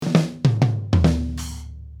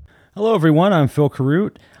Hello, everyone. I'm Phil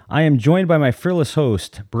Carute. I am joined by my fearless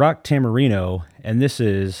host, Brock Tamarino, and this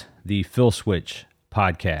is the Phil Switch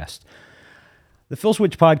Podcast. The Phil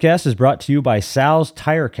Switch Podcast is brought to you by Sal's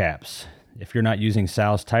Tire Caps. If you're not using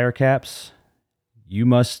Sal's Tire Caps, you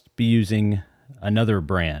must be using another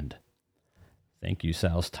brand. Thank you,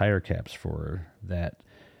 Sal's Tire Caps, for that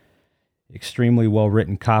extremely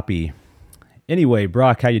well-written copy. Anyway,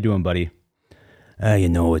 Brock, how you doing, buddy?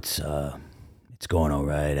 It's going all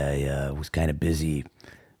right. I was kind of busy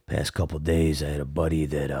past couple of days. I had a buddy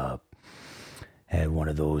that had one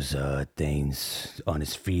of those things on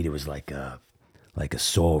his feet. It was like a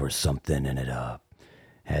sore or something, and it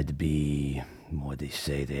had to be, what they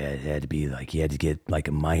say, they had to be like, he had to get like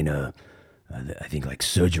a minor, I think like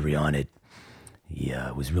surgery on it. He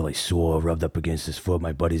was really sore, rubbed up against his foot.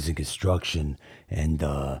 My buddy's in construction,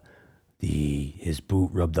 and his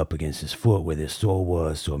boot rubbed up against his foot where the sore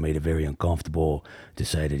was, so it made it very uncomfortable.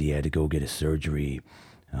 Decided he had to go get a surgery,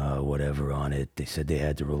 whatever on it. They said they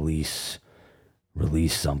had to release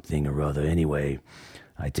something or other. Anyway,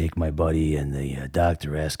 I take my buddy, and the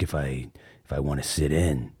doctor asks if I want to sit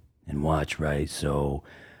in and watch. Right, so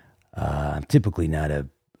I'm typically not a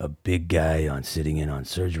big guy on sitting in on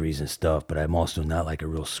surgeries and stuff, but I'm also not like a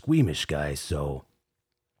real squeamish guy, so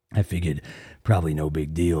I figured probably no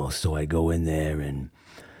big deal. So I go in there, and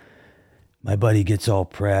my buddy gets all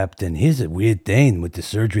prepped, and here's a weird thing with the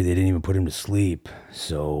surgery. They didn't even put him to sleep.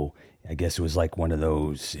 So I guess it was like one of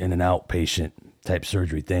those in and out patient type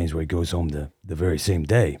surgery things where he goes home the very same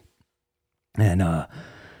day. And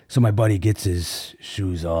so my buddy gets his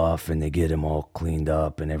shoes off, and they get him all cleaned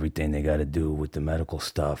up and everything they got to do with the medical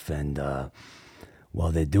stuff. And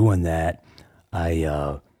while they're doing that,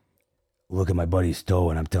 I look at my buddy's toe,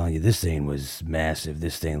 and I'm telling you, this thing was massive.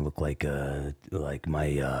 This thing looked like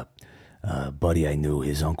my buddy I knew.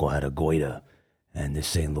 His uncle had a goiter, and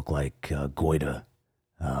this thing looked like goiter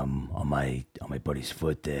on my buddy's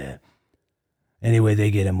foot there. Anyway,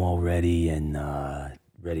 they get him all ready and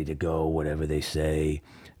ready to go, whatever they say.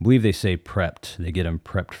 I believe they say prepped. They get him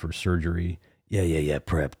prepped for surgery. Yeah,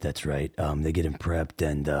 prepped. That's right. They get him prepped,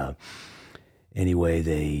 and anyway,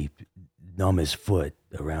 they numb his foot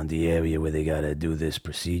around the area where they got to do this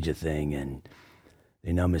procedure thing, and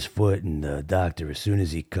they numb his foot, and the doctor, as soon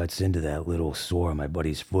as he cuts into that little sore on my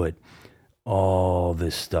buddy's foot, all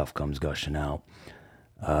this stuff comes gushing out.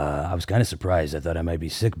 I was kind of surprised. I thought I might be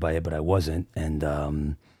sick by it, but I wasn't.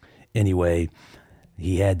 And anyway,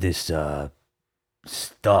 he had this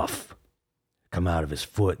stuff come out of his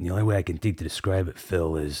foot, and the only way I can think to describe it,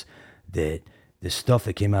 Phil, is that the stuff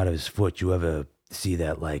that came out of his foot, you ever see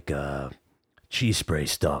that like cheese spray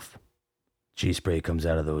stuff? Cheese spray comes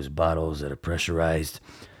out of those bottles that are pressurized.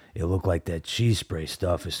 It looked like that cheese spray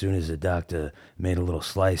stuff. As soon as the doctor made a little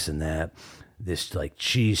slice in that, this like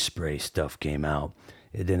cheese spray stuff came out.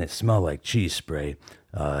 It didn't smell like cheese spray,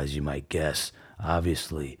 as you might guess,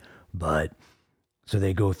 obviously. But so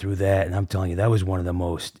they go through that, and I'm telling you, that was one of the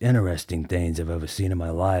most interesting things I've ever seen in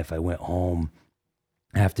my life. I went home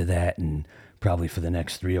after that, and probably for the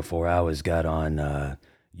next 3 or 4 hours got on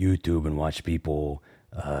YouTube and watched people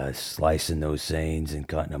slicing those things and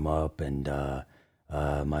cutting them up. And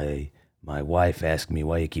my wife asked me,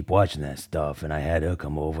 why you keep watching that stuff? And I had her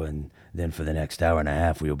come over, and then for the next hour and a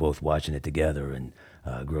half, we were both watching it together and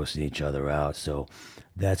grossing each other out. So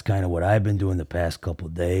that's kind of what I've been doing the past couple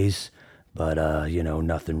of days. But,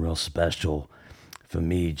 nothing real special for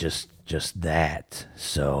me, just that.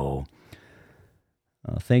 So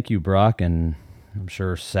Thank you, Brock, and I'm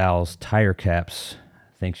sure Sal's Tire Caps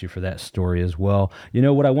thanks you for that story as well. You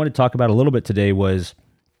know, what I wanted to talk about a little bit today was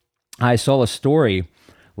I saw a story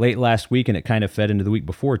late last week, and it kind of fed into the week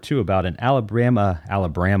before too, about an Alabama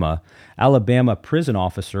prison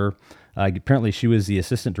officer. Apparently she was the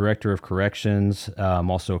assistant director of corrections,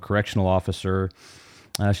 also a correctional officer.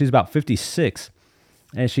 She's about 56,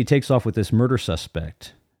 and she takes off with this murder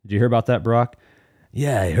suspect. Did you hear about that, Brock?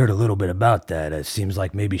 yeah, I heard a little bit about that. It seems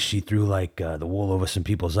like maybe she threw like the wool over some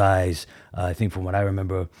people's eyes. I think from what I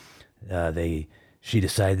remember, she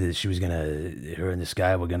decided that her and this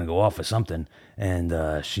guy were gonna go off or something,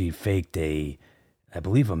 and she faked I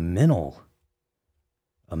believe a mental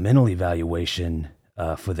evaluation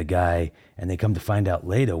for the guy, and they come to find out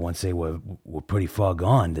later, once they were pretty far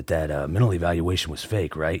gone, that mental evaluation was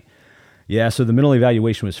fake, right? Yeah, so the mental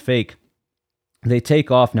evaluation was fake. They take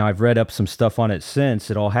off. Now, I've read up some stuff on it since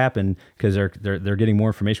it all happened, because they're getting more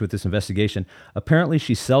information with this investigation. Apparently,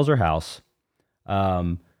 she sells her house,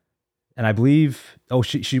 and I believe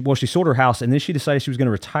she sold her house, and then she decided she was going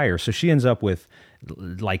to retire. So she ends up with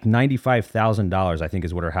like $95,000, I think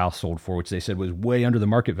is what her house sold for, which they said was way under the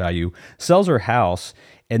market value, sells her house.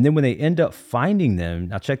 And then when they end up finding them,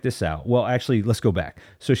 now check this out. Well, actually, let's go back.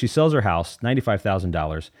 So she sells her house,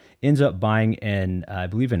 $95,000, ends up buying I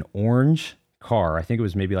believe an orange car. I think it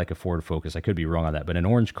was maybe like a Ford Focus. I could be wrong on that, but an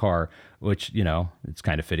orange car, which, it's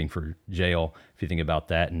kind of fitting for jail if you think about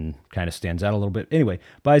that, and kind of stands out a little bit. Anyway,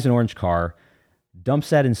 buys an orange car,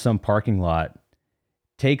 dumps that in some parking lot,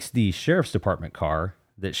 takes the sheriff's department car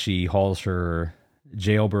that she hauls her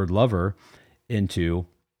Jailbird Lover into,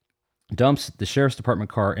 dumps the sheriff's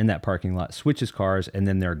department car in that parking lot, switches cars, and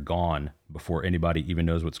then they're gone before anybody even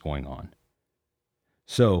knows what's going on.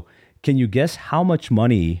 So, can you guess how much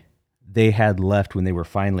money they had left when they were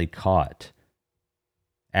finally caught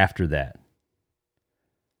after that?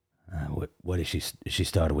 What is she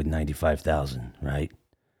started with 95,000, right?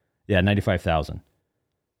 Yeah, 95,000.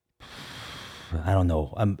 I don't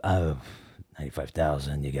know.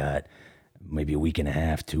 95,000. You got maybe a week and a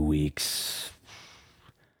half, 2 weeks.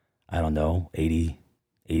 I don't know,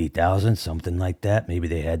 80,000, something like that. Maybe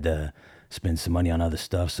they had to spend some money on other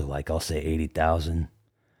stuff. So like, I'll say 80,000.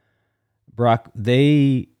 Brock,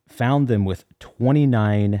 they found them with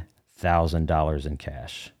 $29,000 in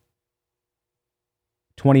cash.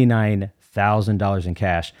 $29,000 in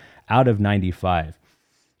cash out of 95.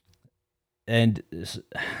 And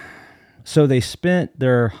so they spent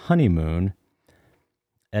their honeymoon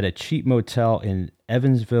at a cheap motel in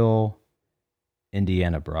Evansville,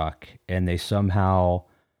 Indiana, Brock, and they somehow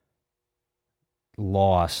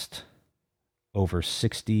lost over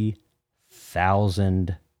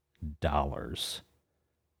 $60,000.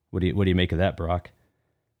 What do you make of that, Brock?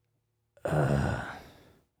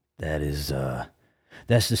 That's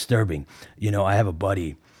disturbing. I have a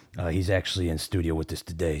buddy. He's actually in studio with us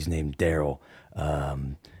today. He's named Daryl.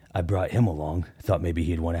 I brought him along. I thought maybe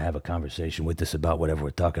he'd want to have a conversation with us about whatever we're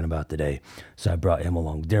talking about today. So I brought him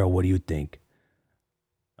along. Daryl, what do you think?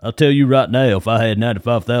 I'll tell you right now, if I had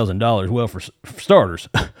 $95,000, well, for starters,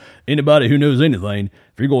 anybody who knows anything,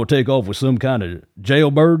 if you're going to take off with some kind of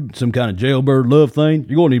jailbird love thing,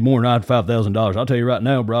 you're going to need more than $95,000. I'll tell you right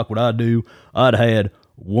now, Brock, what I'd do, I'd had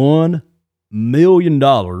 $1 million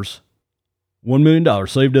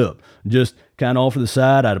saved up, just kind of off to the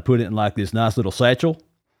side. I'd have put it in like this nice little satchel,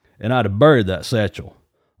 and I'd have buried that satchel.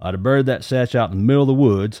 I'd have buried that satchel out in the middle of the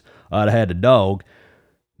woods. I'd have had a dog.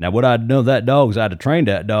 Now, what I'd done with that dog is I'd have trained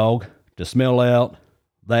that dog to smell out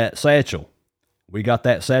that satchel. We got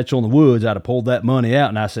that satchel in the woods. I'd have pulled that money out,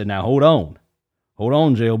 and I said, now, hold on,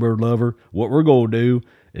 Jailbird Lover. What we're going to do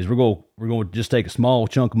is we're going to just take a small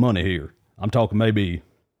chunk of money here. I'm talking maybe,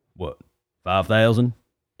 $5,000,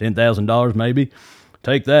 $10,000 maybe.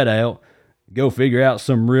 Take that out, go figure out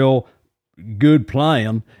some real good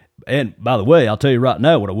plan. And by the way, I'll tell you right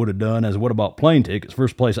now what I would have done is what about plane tickets?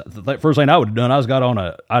 First thing I would have done, I'd have got on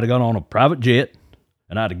a private jet,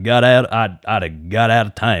 and I'd have got out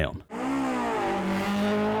of town.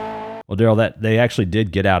 Well, Daryl, they actually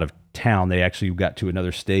did get out of town. They actually got to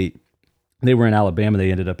another state. They were in Alabama.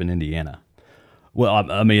 They ended up in Indiana.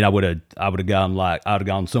 Well, I mean, I would have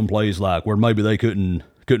gone someplace like where maybe they couldn't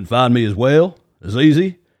find me as well as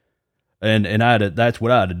easy, and that's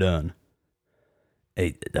what I'd have done.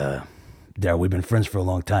 Hey, Daryl, we've been friends for a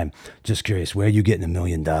long time. Just curious, where are you getting $1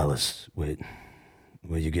 million? Where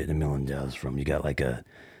are you getting $1 million from? You got like a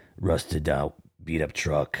rusted out, beat up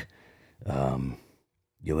truck.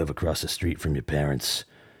 You live across the street from your parents.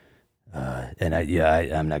 And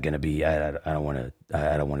I'm not gonna be. I don't want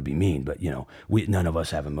to be mean, but none of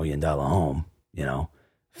us have $1 million home.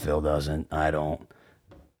 Phil doesn't. I don't.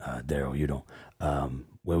 Daryl, you don't.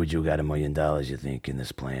 Where would you got $1 million? You think in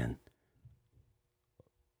this plan?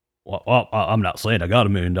 Well, I'm not saying I got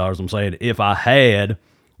 $1 million. I'm saying if I had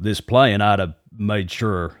this plan, I'd have made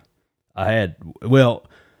sure I had. Well,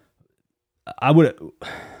 I would.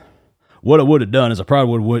 What I would have done is I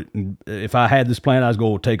probably would if I had this plan, I was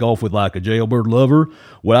going to take off with like a Jailbird Lover.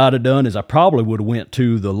 What I'd have done is I probably would have went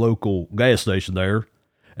to the local gas station there,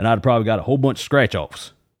 and I'd have probably got a whole bunch of scratch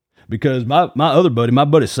offs, because my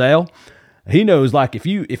buddy Sal, he knows, like, if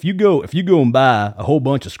you go and buy a whole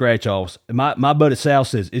bunch of scratch offs, my buddy Sal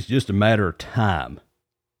says it's just a matter of time.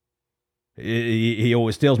 He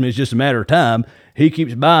always tells me it's just a matter of time. He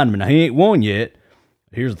keeps buying them, and he ain't won yet.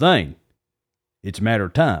 Here's the thing. It's a matter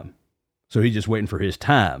of time. So he's just waiting for his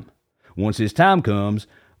time. Once his time comes,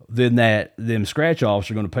 then them scratch offs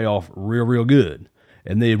are going to pay off real, real good.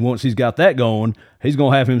 And then once he's got that going, he's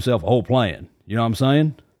going to have himself a whole plan. You know what I'm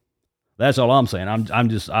saying? That's all I'm saying.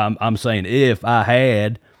 I'm saying if I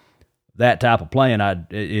had that type of plan, I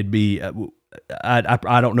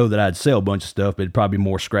don't know that I'd sell a bunch of stuff, but it'd probably be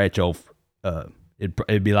more scratch off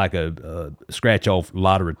it'd be like a scratch off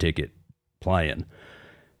lottery ticket playing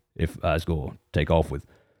if I was going to take off with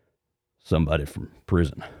somebody from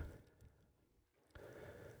prison.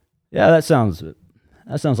 Yeah, that sounds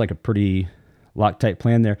like a pretty Loctite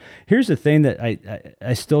plan there. Here's the thing that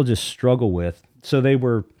I still just struggle with. So they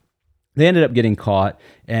ended up getting caught,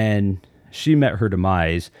 and she met her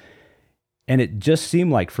demise. And it just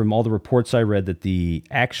seemed like from all the reports I read that the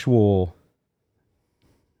actual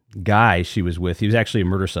guy she was with, he was actually a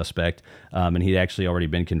murder suspect, and he'd actually already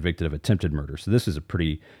been convicted of attempted murder. So this is a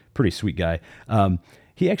pretty sweet guy.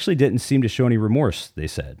 He actually didn't seem to show any remorse, they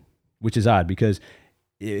said, which is odd because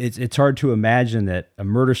it's hard to imagine that a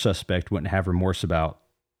murder suspect wouldn't have remorse about,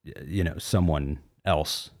 someone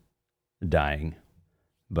else dying.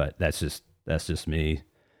 But that's just me.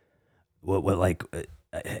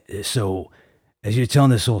 So as you're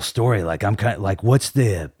telling this whole story, like I'm kind of like, what's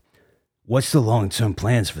the long-term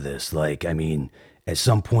plans for this? Like, I mean, at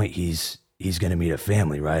some point he's going to meet a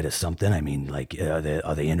family, right? Or something. I mean, like, are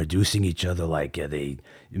they introducing each other? Like, are they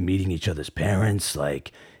meeting each other's parents?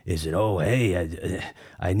 Like, is it, oh, hey,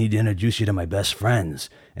 I need to introduce you to my best friends.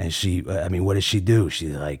 And she, I mean, what does she do? She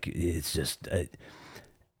like, it's just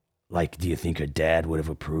like, do you think her dad would have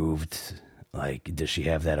approved? Like, does she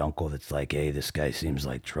have that uncle that's like, hey, this guy seems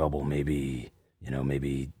like trouble. Maybe,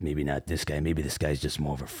 maybe not this guy. Maybe this guy's just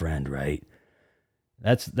more of a friend, right?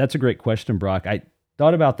 That's a great question, Brock. I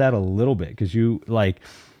thought about that a little bit because you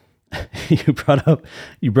brought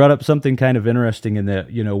up something kind of interesting in that,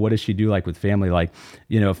 what does she do like with family? Like,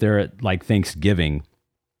 if they're at like Thanksgiving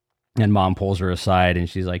and mom pulls her aside and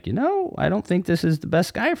she's like, I don't think this is the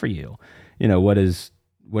best guy for you. What does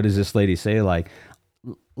this lady say? Like,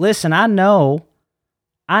 listen, I know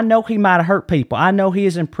he might have hurt people. I know he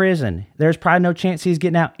is in prison. There's probably no chance he's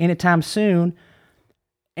getting out anytime soon.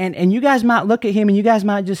 And you guys might look at him and you guys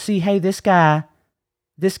might just see, hey, this guy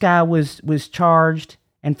was charged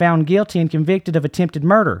and found guilty and convicted of attempted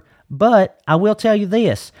murder. But I will tell you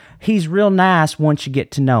this, he's real nice once you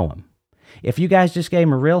get to know him. If you guys just gave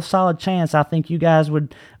him a real solid chance, I think you guys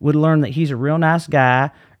would learn that he's a real nice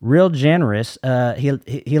guy, real generous.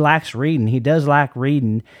 He likes reading. He does like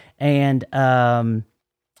reading. And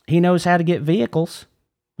he knows how to get vehicles.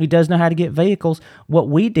 He does know how to get vehicles. What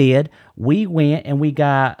we did, we went and we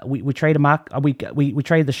traded we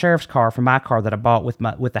traded the sheriff's car for my car that I bought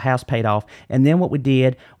with the house paid off. And then what we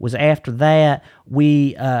did was after that,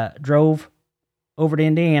 we drove over to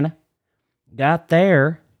Indiana, got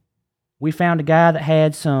there. We found a guy that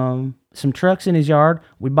had some trucks in his yard.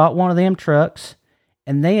 We bought one of them trucks.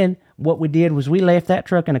 And then what we did was we left that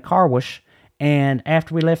truck in a car wash. And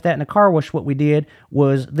after we left that in a car wash, what we did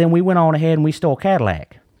was then we went on ahead and we stole a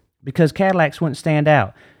Cadillac. Because Cadillacs wouldn't stand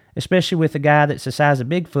out, especially with a guy that's the size of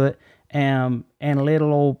Bigfoot and a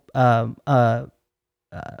little old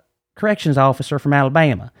corrections officer from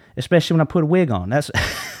Alabama. Especially when I put a wig on. That's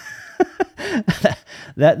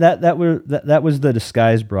that was the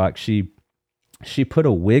disguise, Brock. She put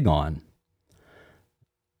a wig on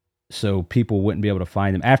so people wouldn't be able to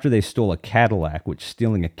find them after they stole a Cadillac. Which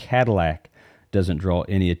stealing a Cadillac doesn't draw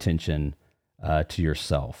any attention to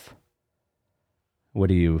yourself. What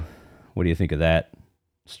do you think of that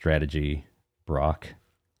strategy, Brock?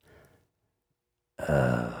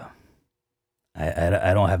 I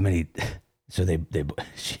don't have many. So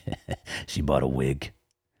she bought a wig.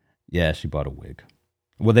 Yeah, she bought a wig.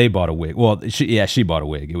 Well, they bought a wig. Well, she bought a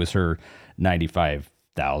wig. It was her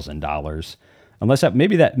 $95,000. Unless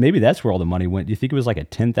maybe that's where all the money went. Do you think it was like a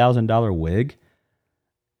 $10,000 wig?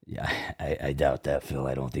 Yeah, I doubt that, Phil.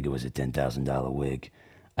 I don't think it was a $10,000 wig.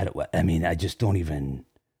 I mean, I just don't even.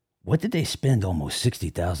 What did they spend almost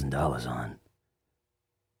 $60,000 on?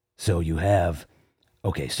 So you have,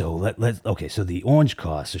 okay. So so the orange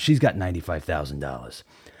car. So she's got $95,000.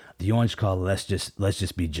 The orange car. Let's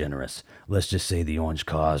just be generous. Let's just say the orange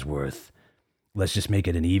car is worth. Let's just make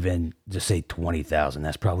it an even. Just say $20,000.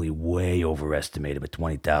 That's probably way overestimated, but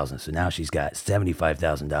 $20,000. So now she's got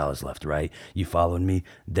 $75,000 left. Right? You following me,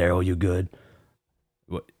 Daryl? You good?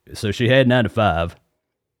 So she had 9 to 5.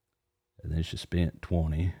 And then she spent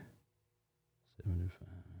 20.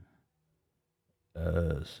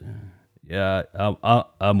 75. Yeah,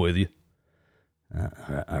 I'm with you.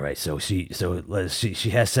 All right. So she has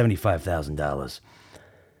 $75,000.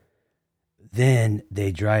 Then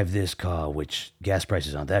they drive this car, which gas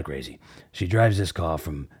prices aren't that crazy. She drives this car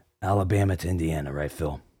from Alabama to Indiana, right,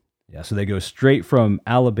 Phil? Yeah. So they go straight from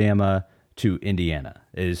Alabama to Indiana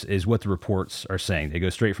is what the reports are saying. They go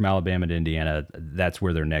straight from Alabama to Indiana. That's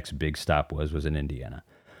where their next big stop was in Indiana.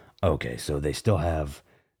 Okay, so they still have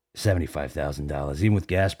 $75,000. Even with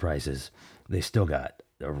gas prices, they still got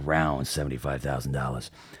around $75,000.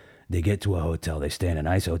 They get to a hotel. They stay in a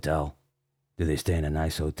nice hotel. Did they stay in a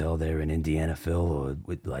nice hotel there in Indiana, Phil? Or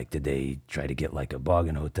did they try to get like a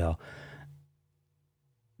bargain hotel?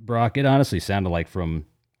 Brock, it honestly sounded like, from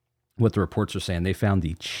what the reports are saying, they found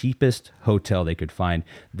the cheapest hotel they could find.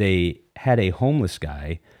 They had a homeless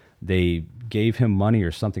guy. They gave him money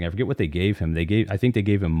or something. I forget what they gave him. I think they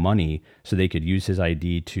gave him money so they could use his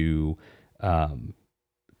ID to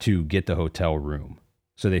get the hotel room.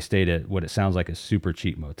 So they stayed at what it sounds like a super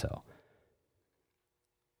cheap motel.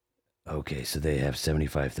 Okay, so they have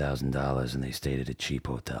 $75,000 and they stayed at a cheap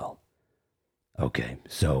hotel. Okay,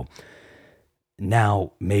 so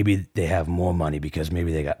now maybe they have more money because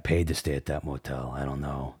maybe they got paid to stay at that motel. I don't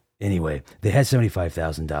know. Anyway, they had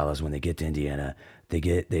 $75,000 when they get to Indiana.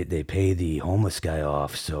 They pay the homeless guy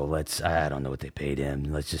off. So I don't know what they paid him.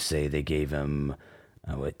 Let's just say they gave him,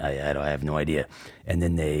 I have no idea. And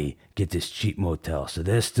then they get this cheap motel. So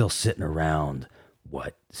they're still sitting around,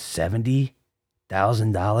 what,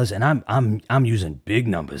 $70,000? And I'm using big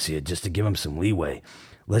numbers here just to give them some leeway.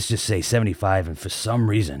 Let's just say 75, and for some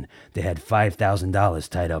reason they had $5,000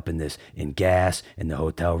 tied up in gas, in the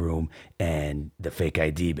hotel room, and the fake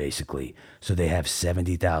ID, basically. So they have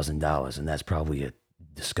 $70,000, and that's probably a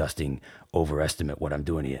disgusting overestimate what I'm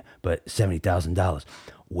doing here. But $70,000,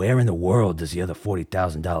 where in the world does the other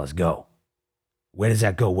 $40,000 go? Where does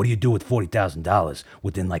that go? What do you do with $40,000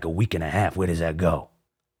 within like a week and a half? Where does that go?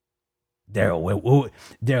 Daryl,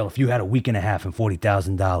 if you had a week and a half and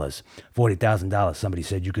 $40,000, somebody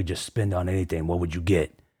said you could just spend on anything, what would you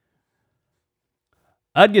get?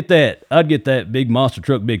 I'd get that big monster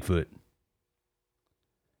truck Bigfoot.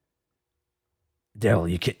 Daryl,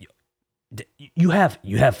 you have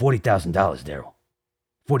 $40,000, Daryl.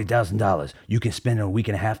 $40,000 you can spend in a week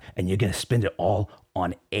and a half, and you're gonna spend it all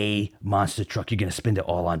on a monster truck. You're gonna spend it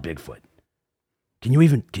all on Bigfoot. Can you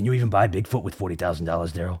even buy Bigfoot with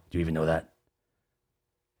 $40,000, Daryl? Do you even know that?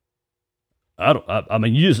 I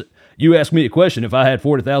mean, you asked me a question. If I had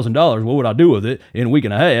 $40,000, what would I do with it in a week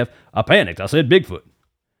and a half? I panicked. I said Bigfoot.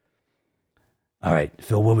 All right,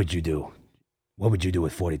 Phil, what would you do? What would you do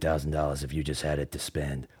with $40,000 if you just had it to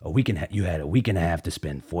spend you had a week and a half to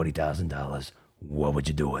spend $40,000? What would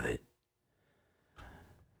you do with it?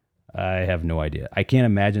 I have no idea. I can't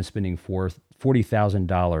imagine spending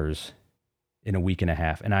 $40,000 in a week and a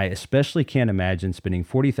half. And I especially can't imagine spending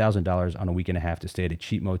 $40,000 on a week and a half to stay at a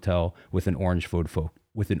cheap motel with an orange Ford Focus.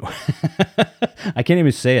 I can't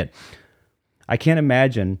even say it. I can't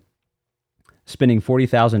imagine spending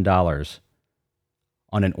 $40,000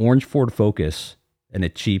 on an orange Ford Focus in a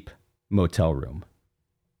cheap motel room.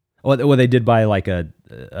 Well, they did buy like a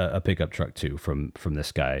pickup truck too from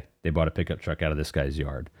this guy. They bought a pickup truck out of this guy's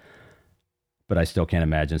yard. But I still can't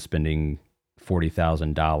imagine spending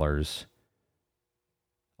 $40,000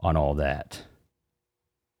 on all that.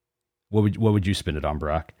 What would you spend it on,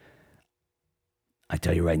 Brock? I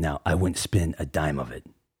tell you right now, I wouldn't spend a dime of it.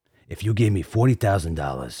 If you gave me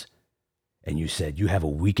 $40,000 and you said you have a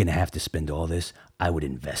week and a half to spend all this, I would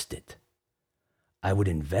invest it. I would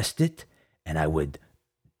invest it, and I would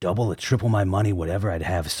double or triple my money, whatever. I'd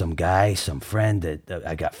have some guy, some friend that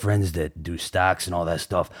I got friends that do stocks and all that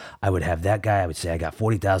stuff. I would have that guy. I would say, I got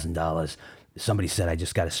 $40,000. Somebody said I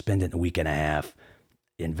just got to spend it in a week and a half.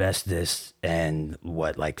 Invest this, and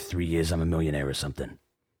like 3 years, I'm a millionaire or something,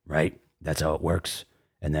 right? That's how it works.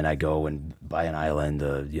 And then I go and buy an island,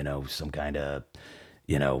 some kind of,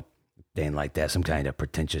 thing like that, some kind of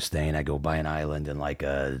pretentious thing. I go buy an island and like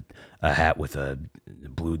a hat with a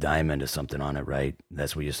blue diamond or something on it, right?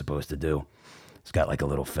 That's what you're supposed to do. It's got like a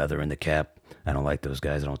little feather in the cap. I don't like those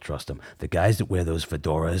guys. I don't trust them. The guys that wear those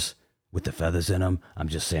fedoras with the feathers in them, I'm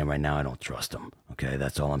just saying right now, I don't trust them. Okay,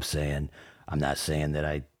 that's all I'm saying. I'm not saying that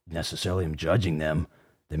I necessarily am judging them.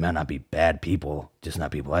 They might not be bad people, just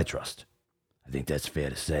not people I trust. I think that's fair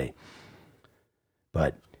to say.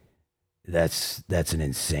 But that's an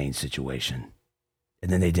insane situation.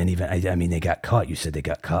 And then they didn't even, they got caught. You said they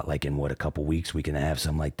got caught like in a couple weeks, week and a half,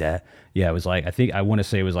 something like that? Yeah, it was like, I want to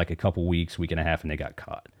say it was like a couple weeks, week and a half, and they got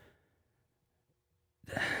caught.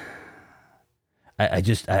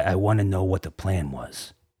 I want to know what the plan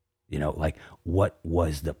was. Like, what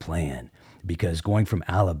was the plan? Because going from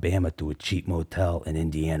Alabama to a cheap motel in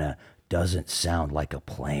Indiana doesn't sound like a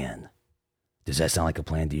plan. Does that sound like a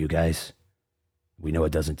plan to you guys? We know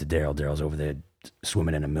it doesn't to Daryl. Daryl's over there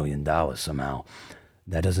swimming in $1 million somehow.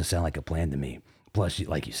 That doesn't sound like a plan to me. Plus,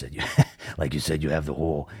 like you said, you have the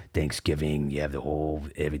whole Thanksgiving, you have the whole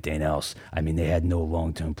everything else. They had no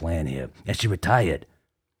long-term plan here. And she retired.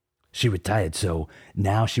 So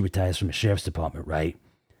now she retires from the sheriff's department, right?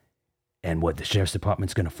 And what, the sheriff's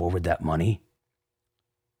department's going to forward that money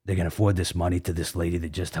They're going to afford this money to this lady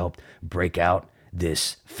that just helped break out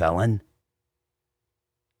this felon?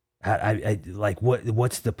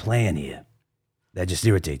 What's the plan here? That just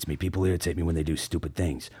irritates me. People irritate me when they do stupid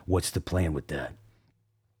things. What's the plan with that?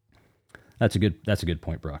 That's a good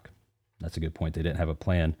point, Brock. That's a good point. They didn't have a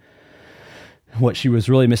plan. What she was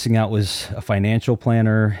really missing out was a financial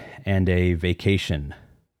planner and a vacation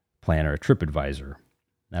planner, a trip advisor.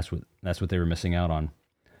 That's what they were missing out on.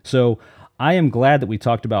 So I am glad that we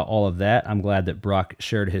talked about all of that. I'm glad that Brock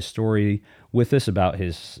shared his story with us about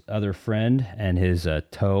his other friend and his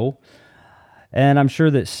toe. And I'm sure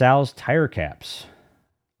that Sal's Tire Caps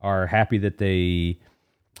are happy that they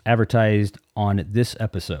advertised on this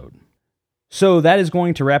episode. So that is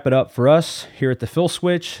going to wrap it up for us here at the Phil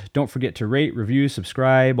Switch. Don't forget to rate, review,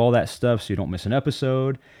 subscribe, all that stuff so you don't miss an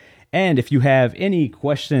episode. And if you have any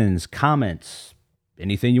questions, comments,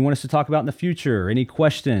 anything you want us to talk about in the future, any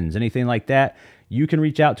questions, anything like that, you can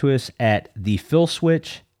reach out to us at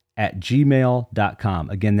thefilswitch@gmail.com.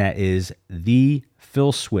 Again, that is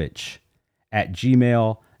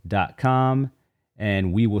thefilswitch@gmail.com.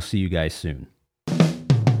 And we will see you guys soon.